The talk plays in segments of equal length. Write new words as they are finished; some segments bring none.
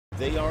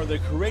They are the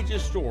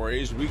courageous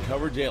stories we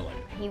cover daily.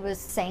 He was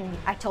saying,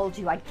 I told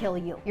you I'd kill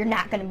you. You're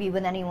not going to be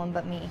with anyone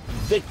but me.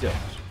 Victims.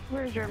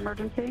 Where's your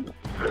emergency?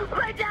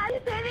 My dad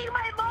is hitting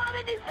my mom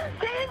and he's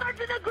hitting her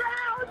to the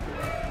ground.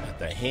 At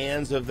the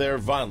hands of their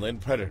violent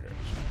predators.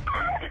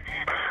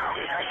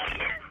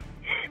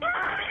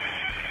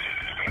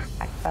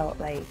 I felt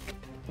like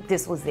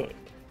this was it.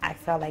 I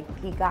felt like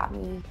he got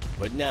me.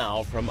 But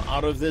now, from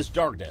out of this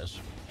darkness,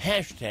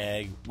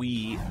 hashtag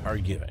we are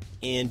giving.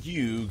 And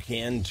you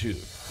can too.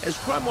 As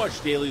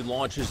CrimeWatch Daily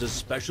launches a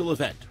special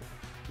event,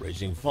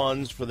 raising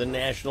funds for the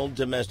National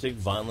Domestic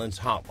Violence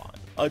Hotline,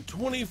 a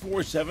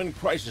 24/7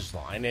 crisis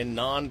line and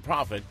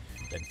nonprofit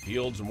that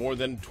fields more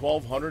than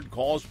 1,200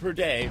 calls per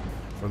day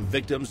from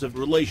victims of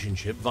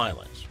relationship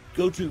violence.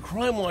 Go to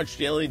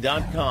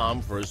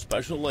CrimeWatchDaily.com for a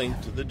special link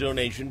to the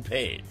donation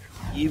page.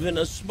 Even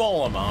a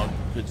small amount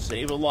could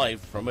save a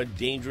life from a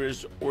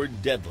dangerous or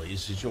deadly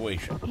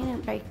situation. He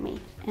didn't break me,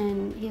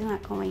 and he's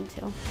not going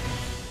to.